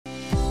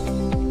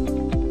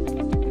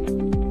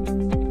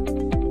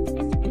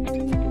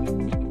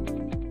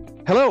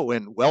Hello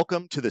and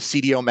welcome to the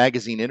CDO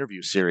Magazine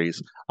interview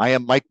series. I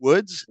am Mike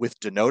Woods with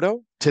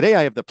Denodo. Today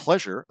I have the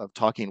pleasure of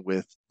talking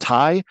with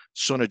Ty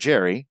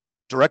Sonagere,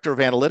 Director of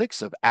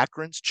Analytics of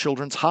Akron's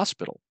Children's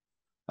Hospital.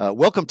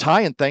 Welcome,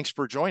 Ty, and thanks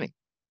for joining.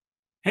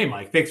 Hey,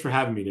 Mike, thanks for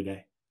having me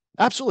today.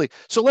 Absolutely.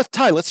 So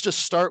let's just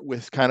start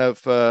with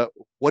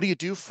what do you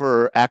do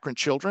for Akron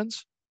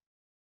Children's?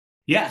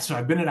 Yeah, so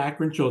I've been at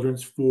Akron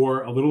Children's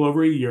for a little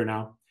over a year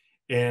now,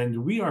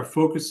 and we are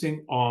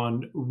focusing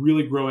on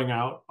really growing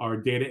out our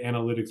data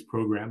analytics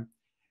program.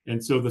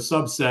 And so the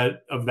subset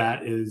of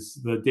that is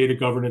the data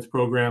governance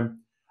program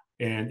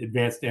and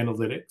advanced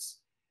analytics.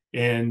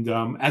 And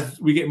as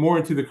we get more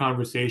into the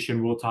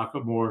conversation, we'll talk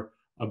more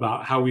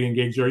about how we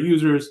engage our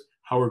users,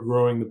 how we're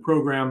growing the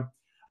program,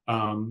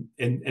 and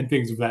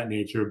things of that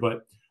nature.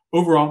 But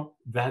overall,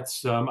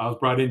 that's I was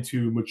brought in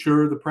to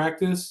mature the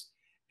practice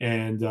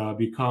and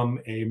become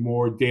a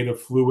more data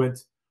fluent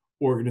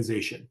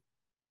organization.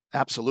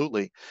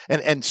 Absolutely.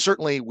 And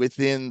certainly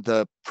within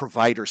the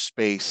provider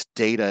space,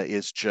 data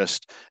is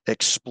just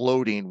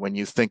exploding when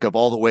you think of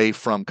all the way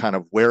from kind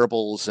of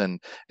wearables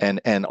and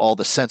all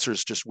the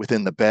sensors just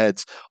within the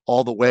beds,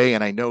 all the way.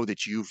 And I know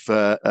that you've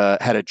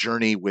had a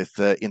journey with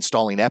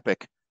installing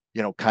Epic,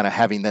 kind of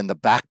having then the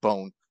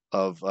backbone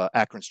of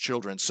Akron's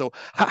Children. So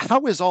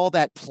how is all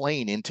that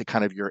playing into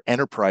kind of your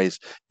enterprise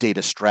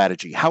data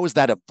strategy? How is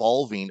that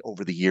evolving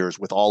over the years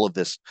with all of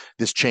this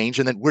change?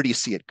 And then where do you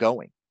see it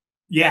going?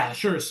 Yeah,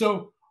 sure.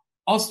 So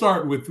I'll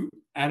start with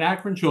at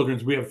Akron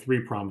Children's, we have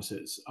three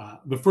promises.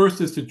 The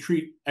first is to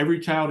treat every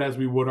child as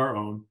we would our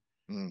own.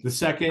 Mm, The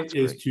second that's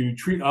is great. to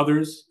treat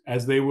others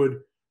as they would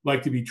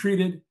like to be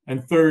treated.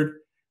 And third,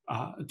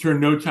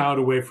 turn no child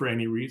away for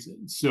any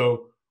reason.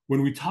 So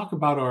when we talk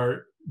about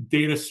our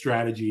data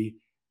strategy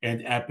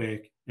and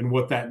Epic and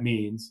what that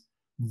means,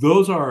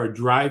 those are our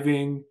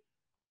driving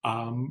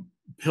um,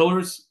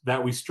 pillars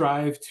that we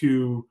strive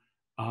to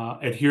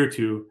adhere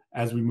to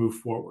as we move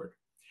forward.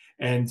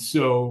 And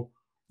so,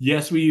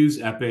 yes, we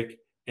use Epic,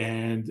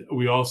 and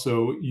we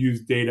also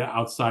use data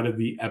outside of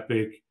the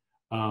Epic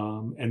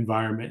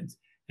environment.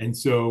 And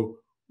so,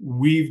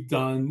 we've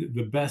done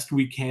the best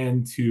we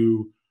can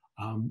to,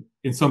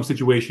 in some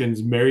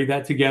situations, marry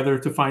that together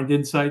to find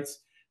insights.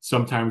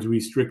 Sometimes we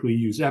strictly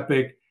use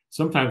Epic.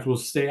 Sometimes we'll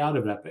stay out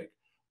of Epic.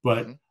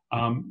 Mm-hmm.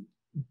 But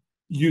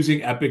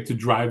using Epic to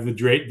drive the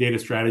data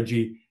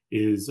strategy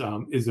is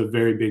a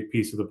very big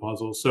piece of the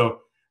puzzle. So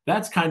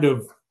that's kind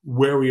of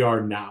where we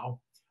are now.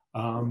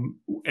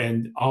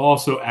 And I'll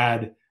also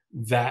add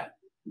that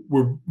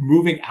we're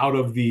moving out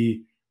of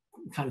the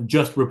kind of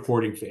just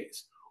reporting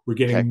phase. We're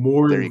Okay, getting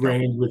more there you go.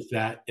 ingrained with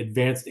that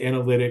advanced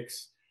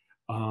analytics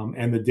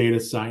and the data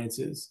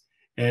sciences.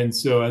 And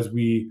so as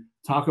we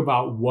talk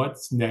about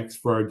what's next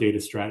for our data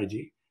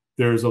strategy,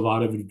 there's a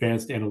lot of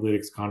advanced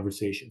analytics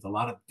conversations, a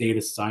lot of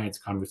data science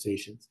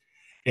conversations.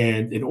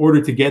 And in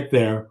order to get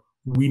there,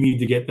 we need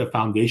to get the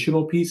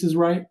foundational pieces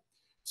right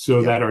so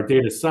Yep. that our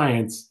data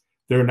science,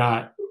 they're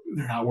not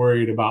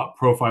worried about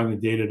profiling the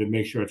data to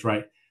make sure it's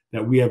right,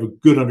 that we have a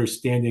good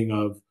understanding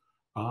of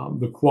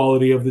the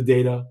quality of the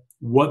data,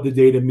 what the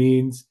data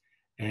means,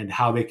 and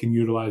how they can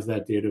utilize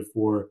that data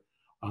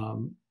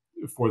um,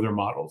 for their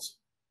models.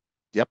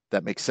 Yep,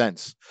 that makes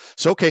sense.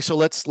 So okay, so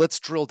let's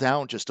drill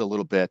down just a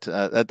little bit.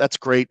 That's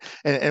great.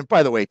 And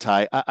by the way,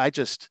 Ty,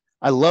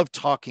 I love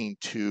talking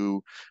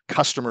to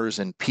customers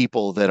and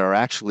people that are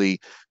actually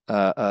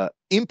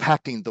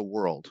impacting the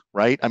world,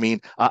 right? I mean,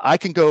 I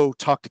can go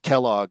talk to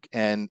Kellogg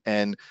and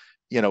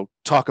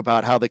talk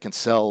about how they can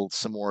sell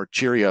some more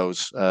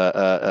Cheerios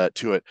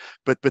to it,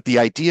 but the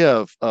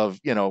idea of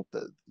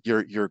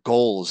your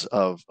goals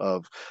of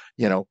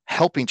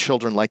helping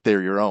children like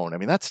they're your own. I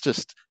mean, that's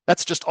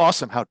just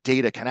awesome how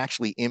data can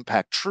actually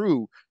impact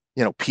true,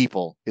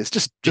 people. It's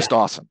Yeah, just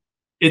awesome.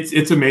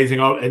 it's amazing.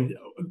 And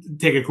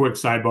take a quick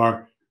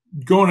sidebar.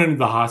 Going into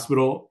the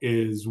hospital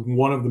is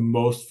one of the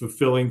most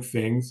fulfilling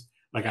things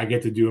like I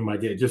get to do in my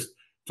day. Just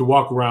to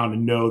walk around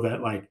and know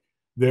that like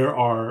there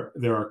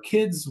are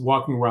kids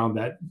walking around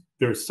that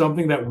there's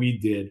something that we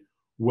did,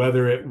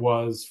 whether it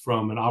was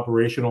from an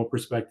operational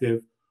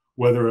perspective,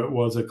 whether it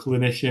was a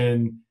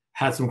clinician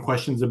had some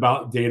questions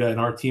about data and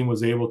our team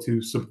was able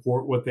to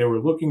support what they were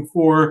looking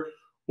for,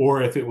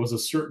 or if it was a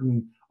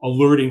certain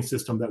alerting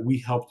system that we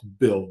helped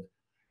build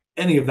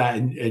any of that,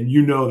 and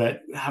you know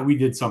that how we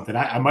did something.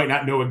 I might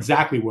not know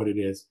exactly what it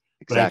is,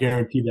 but I Exactly.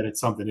 guarantee that it's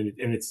something,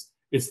 and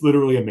it's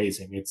literally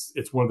amazing. It's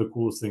one of the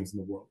coolest things in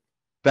the world.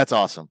 That's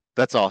awesome.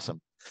 That's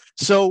awesome.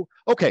 So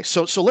okay,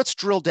 so let's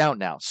drill down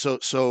now. So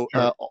Sure.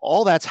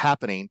 all that's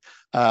happening,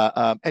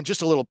 and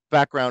just a little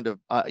background of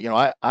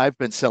I've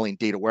been selling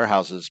data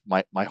warehouses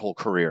my whole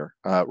career,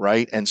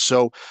 right? And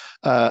so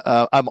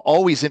I'm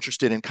always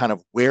interested in kind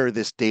of where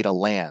this data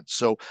lands.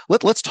 So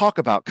let's talk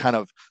about kind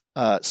of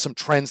some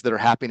trends that are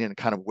happening and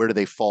kind of where do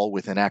they fall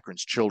within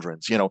Akron's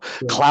Children's. Sure.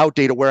 Cloud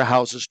data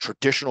warehouses,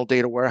 traditional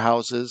data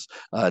warehouses,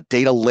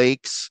 data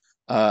lakes.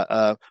 Uh,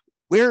 uh,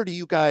 where do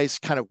you guys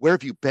where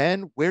have you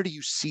been? Where do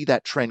you see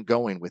that trend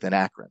going within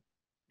Akron?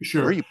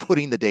 Where are Sure. you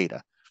putting the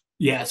data?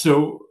 Yeah.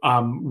 So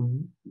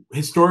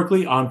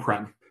historically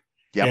on-prem,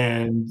 Yep.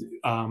 and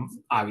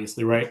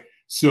obviously, right?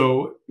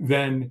 So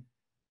then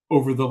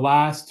over the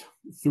last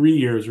 3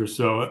 years or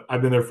so,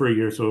 I've been there for a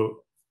year.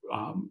 So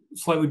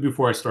slightly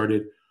before I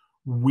started,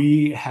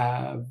 we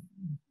have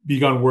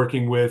begun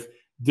working with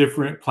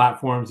different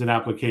platforms and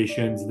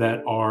applications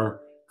that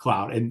are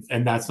cloud,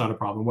 and that's not a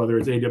problem. Whether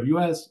it's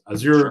AWS, Sure.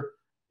 Azure,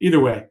 either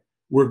way,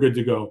 we're good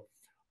to go.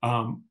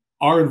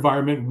 Our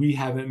environment, we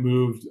haven't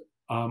moved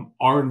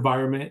our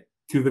environment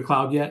to the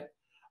cloud yet,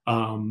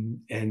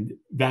 and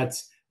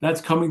that's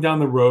coming down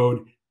the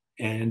road.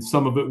 And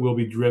some of it will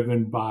be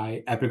driven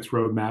by Epic's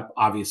roadmap,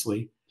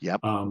 obviously. Yep.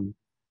 Um,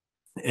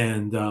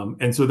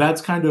 and so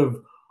that's kind of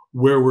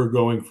where we're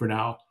going for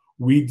now.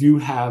 We do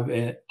have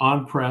an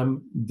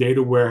on-prem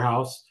data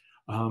warehouse,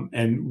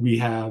 and we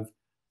have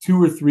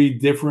two or three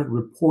different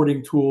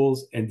reporting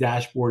tools and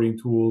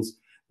dashboarding tools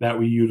that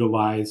we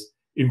utilize,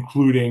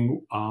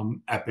 including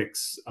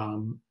Epic's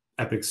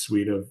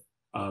suite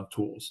of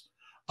tools.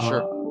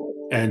 Sure.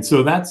 And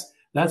so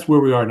that's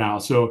where we are now.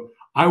 So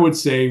I would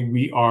say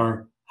we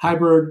are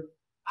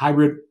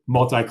hybrid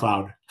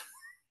multi-cloud.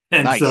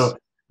 And Nice. so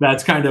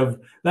that's kind of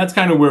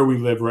where we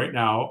live right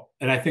now.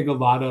 And I think a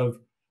lot of,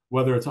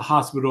 whether it's a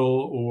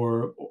hospital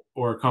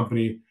or a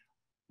company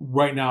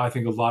right now, I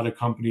think a lot of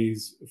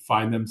companies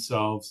find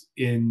themselves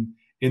in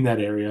that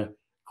area.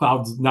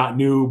 Cloud's not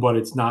new, but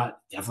it's not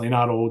definitely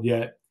not old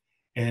yet.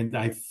 And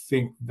I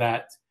think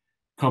that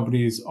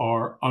companies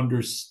are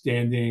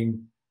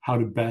understanding how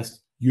to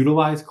best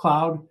utilize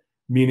cloud.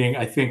 Meaning,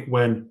 I think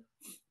when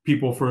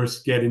people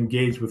first get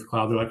engaged with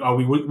cloud, they're like, "Oh,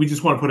 we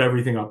just want to put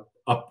everything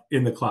up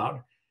in the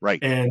cloud," Right.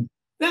 and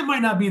that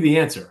might not be the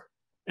answer,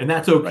 and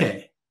that's Right.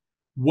 okay.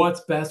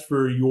 What's best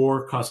for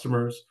your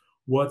customers?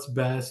 What's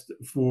best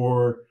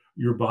for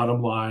your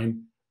bottom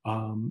line?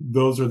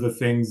 Those are the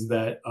things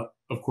that,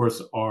 of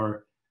course,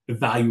 are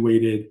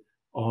evaluated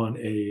on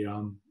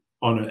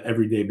on an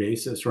everyday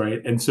basis,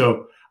 right? And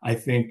so I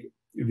think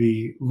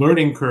the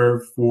learning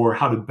curve for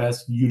how to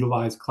best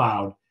utilize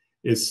cloud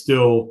is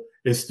still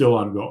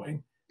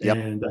ongoing. Yep.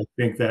 And I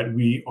think that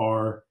we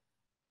are,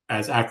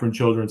 as Akron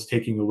Children's,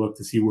 taking a look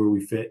to see where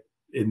we fit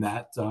in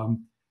that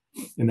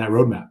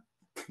roadmap.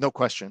 No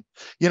question.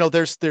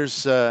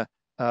 There's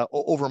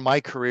over my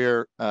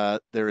career,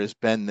 there has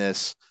been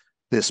this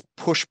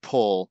push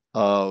pull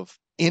of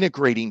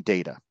integrating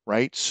data,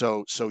 right?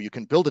 So you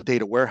can build a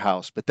data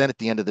warehouse, but then at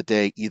the end of the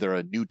day, either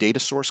a new data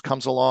source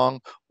comes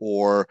along,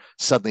 or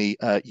suddenly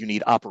you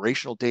need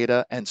operational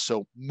data, and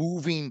so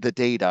moving the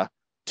data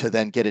to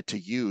then get it to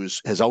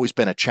use has always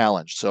been a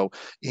challenge. So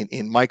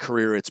in my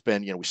career, it's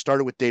been, we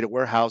started with data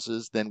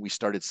warehouses, then we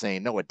started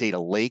saying, no, a data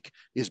lake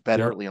is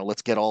better. Yep.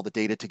 Let's get all the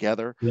data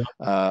together. Yep.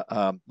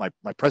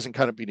 My present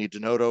company,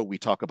 Denodo, we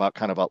talk about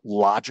kind of a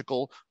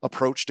logical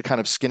approach to kind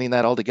of skinning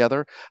that all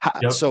together.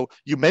 Yep. So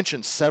you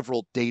mentioned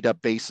several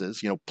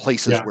databases,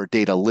 places Yeah. where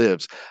data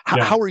lives.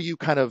 Yeah. How are you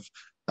kind of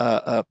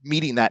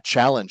meeting that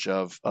challenge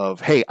of,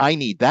 hey, I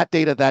need that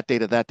data, that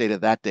data, that data,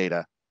 that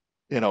data,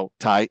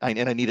 Ty,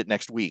 and I need it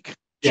next week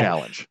Yeah.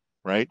 challenge,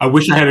 right? I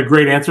wish I had a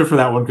great answer for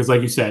that one because,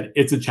 like you said,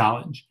 it's a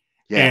challenge.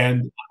 Yeah.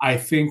 And I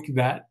think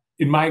that,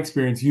 in my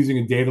experience, using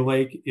a data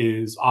lake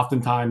is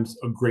oftentimes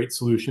a great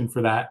solution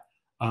for that.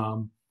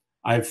 Um,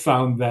 I've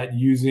found that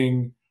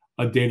using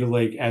a data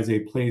lake as a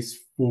place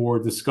for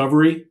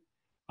discovery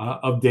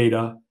of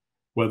data,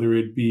 whether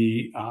it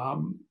be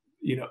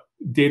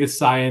data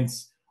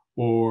science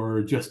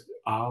or just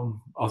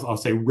I'll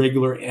say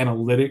regular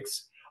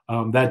analytics,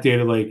 that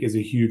data lake is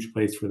a huge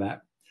place for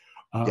that.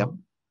 Yep.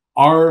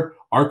 Our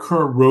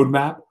current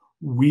roadmap,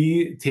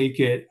 we take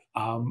it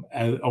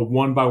as a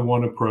one by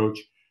one approach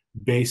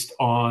based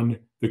on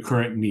the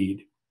current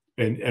need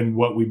and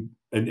what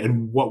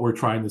we're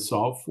trying to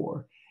solve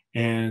for.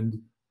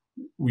 And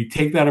we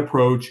take that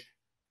approach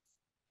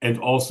and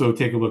also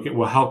take a look at,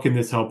 well, how can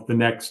this help the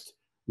next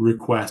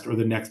request or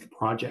the next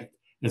project?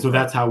 And so Right.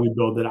 that's how we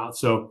build it out.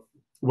 So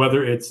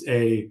whether it's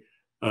a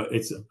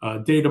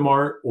data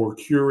mart or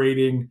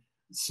curating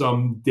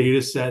some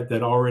data set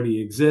that already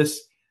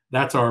exists,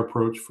 that's our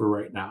approach for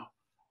right now.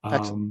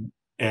 Excellent.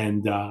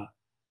 And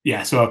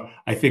yeah, so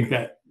I think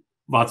that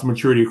lots of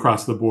maturity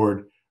across the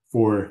board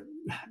for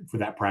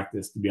that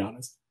practice, to be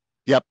honest.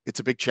 Yep. It's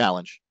a big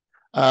challenge.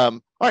 All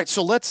right,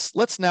 so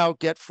let's now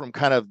get from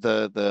kind of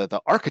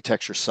the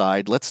architecture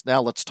side. Let's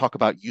talk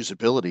about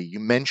usability. You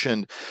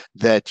mentioned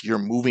that you're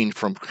moving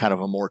from kind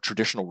of a more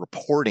traditional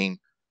reporting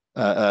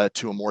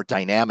to a more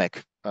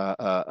dynamic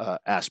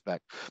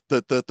aspect.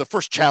 The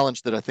first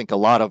challenge that I think a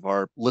lot of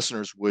our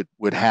listeners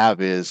would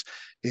have is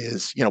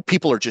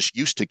people are just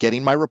used to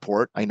getting my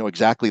report. I know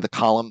exactly the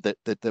column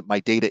that my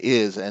data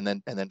is, and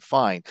then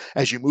fine.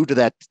 As you move to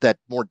that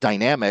more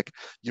dynamic,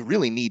 you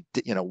really need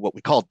what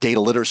we call data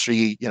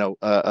literacy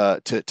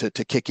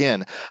to kick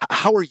in.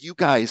 How are you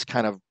guys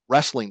kind of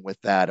wrestling with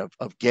that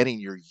of getting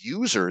your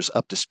users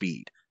up to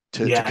speed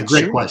to Yeah, great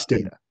consume this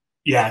question. data?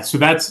 Yeah, so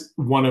that's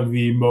one of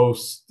the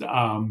most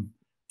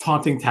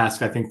taunting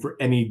tasks, I think, for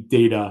any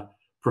data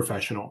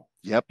professional.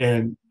 Yep.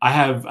 And I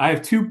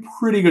have two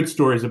pretty good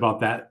stories about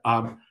that.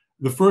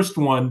 The first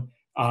one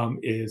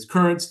is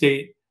current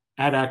state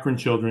at Akron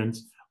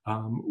Children's.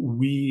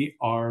 We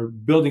are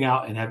building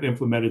out and have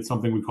implemented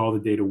something we call the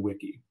Data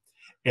Wiki.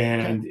 Okay.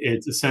 And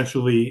it's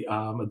essentially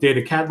a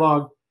data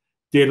catalog,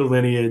 data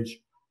lineage,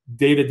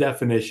 data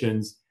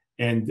definitions,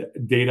 and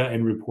data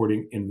and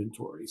reporting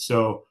inventory.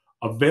 So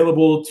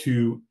available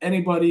to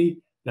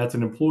anybody that's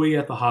an employee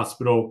at the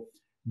hospital.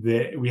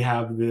 That we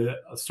have the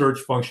search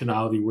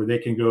functionality where they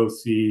can go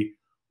see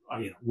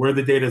where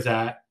the data is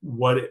at,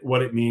 what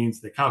it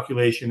means, the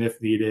calculation if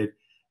needed,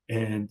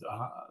 and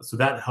so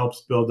that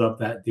helps build up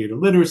that data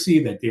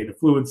literacy, that data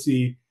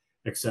fluency,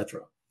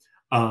 etc.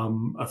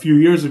 A few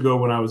years ago,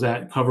 when I was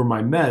at Cover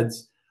My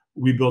Meds,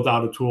 we built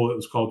out a tool that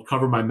was called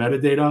Cover My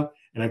Metadata,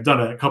 and I've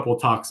done a couple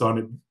of talks on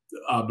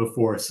it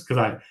before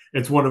because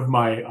it's one of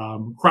my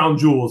crown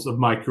jewels of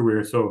my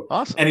career. So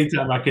Awesome.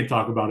 anytime I can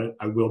talk about it,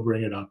 I will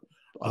bring it up.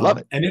 I love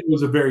it. And it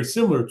was a very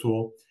similar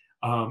tool.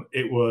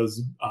 It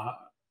was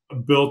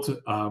built.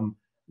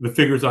 The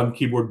figures on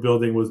keyboard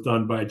building was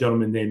done by a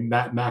gentleman named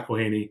Matt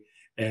McElhaney,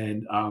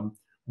 and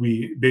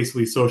we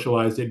basically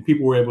socialized it, and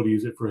people were able to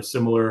use it for a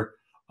similar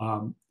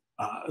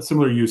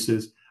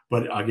uses.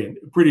 But again,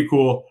 pretty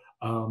cool.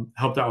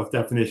 Helped out with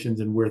definitions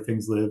and where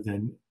things lived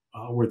and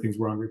where things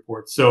were on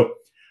reports. So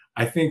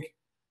I think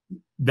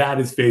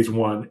that is phase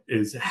one,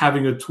 is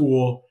having a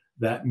tool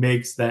that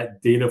makes that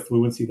data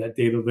fluency, that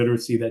data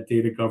literacy, that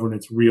data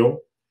governance real.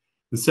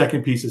 The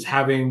second piece is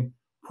having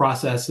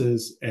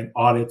processes and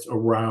audits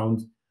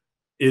around,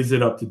 is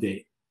it up to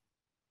date?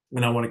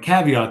 And I want to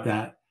caveat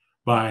that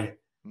by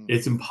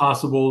it's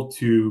impossible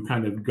to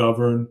kind of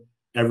govern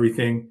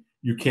everything.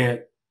 You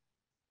can't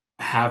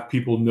have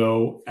people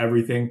know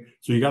everything.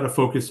 So you got to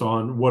focus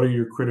on what are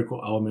your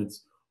critical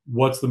elements,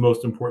 what's the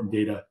most important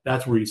data.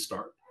 That's where you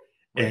start.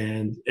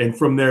 Right. And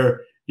from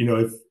there,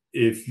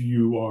 if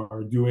you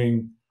are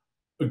doing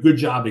a good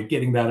job at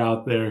getting that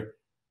out there,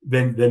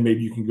 then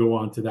maybe you can go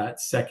on to that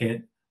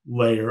second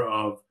layer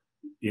of,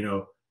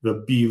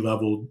 the B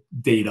level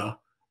data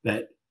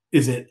that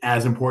isn't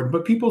as important,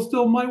 but people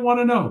still might want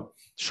to know.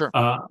 Sure.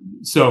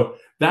 So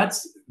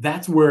that's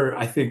where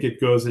I think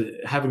it goes.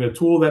 Having a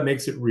tool that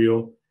makes it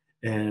real,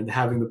 and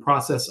having the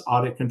process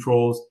audit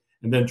controls,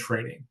 and then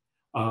training.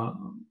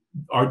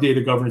 Our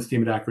data governance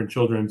team at Akron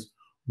Children's,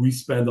 we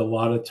spend a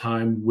lot of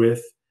time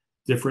with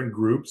different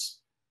groups,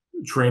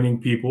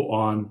 training people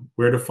on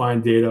where to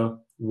find data,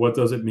 what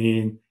does it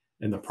mean,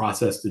 and the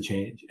process to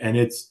change. And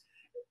it's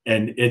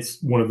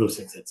one of those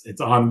things.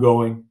 It's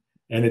ongoing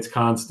and it's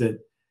constant.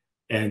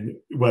 And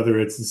whether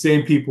it's the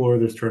same people or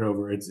there's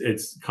turnover,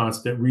 it's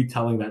constant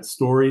retelling that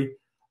story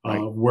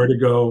of where to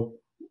go.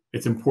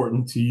 It's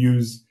important to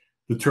use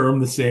the term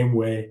the same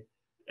way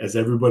as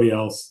everybody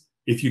else,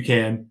 if you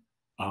can,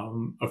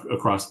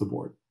 across the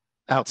board.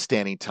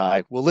 Outstanding,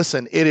 Ty. Well,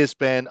 listen, it has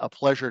been a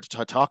pleasure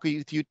to talk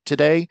with you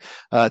today.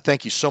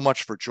 Thank you so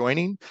much for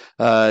joining.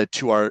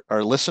 To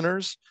our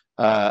listeners,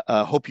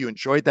 hope you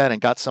enjoyed that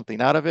and got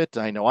something out of it.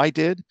 I know I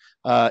did.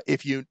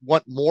 If you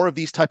want more of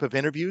these type of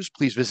interviews,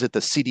 please visit the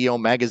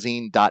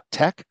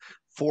cdomagazine.tech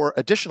for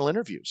additional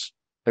interviews.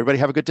 Everybody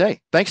have a good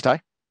day. Thanks,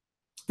 Ty.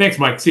 Thanks,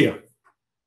 Mike. See ya.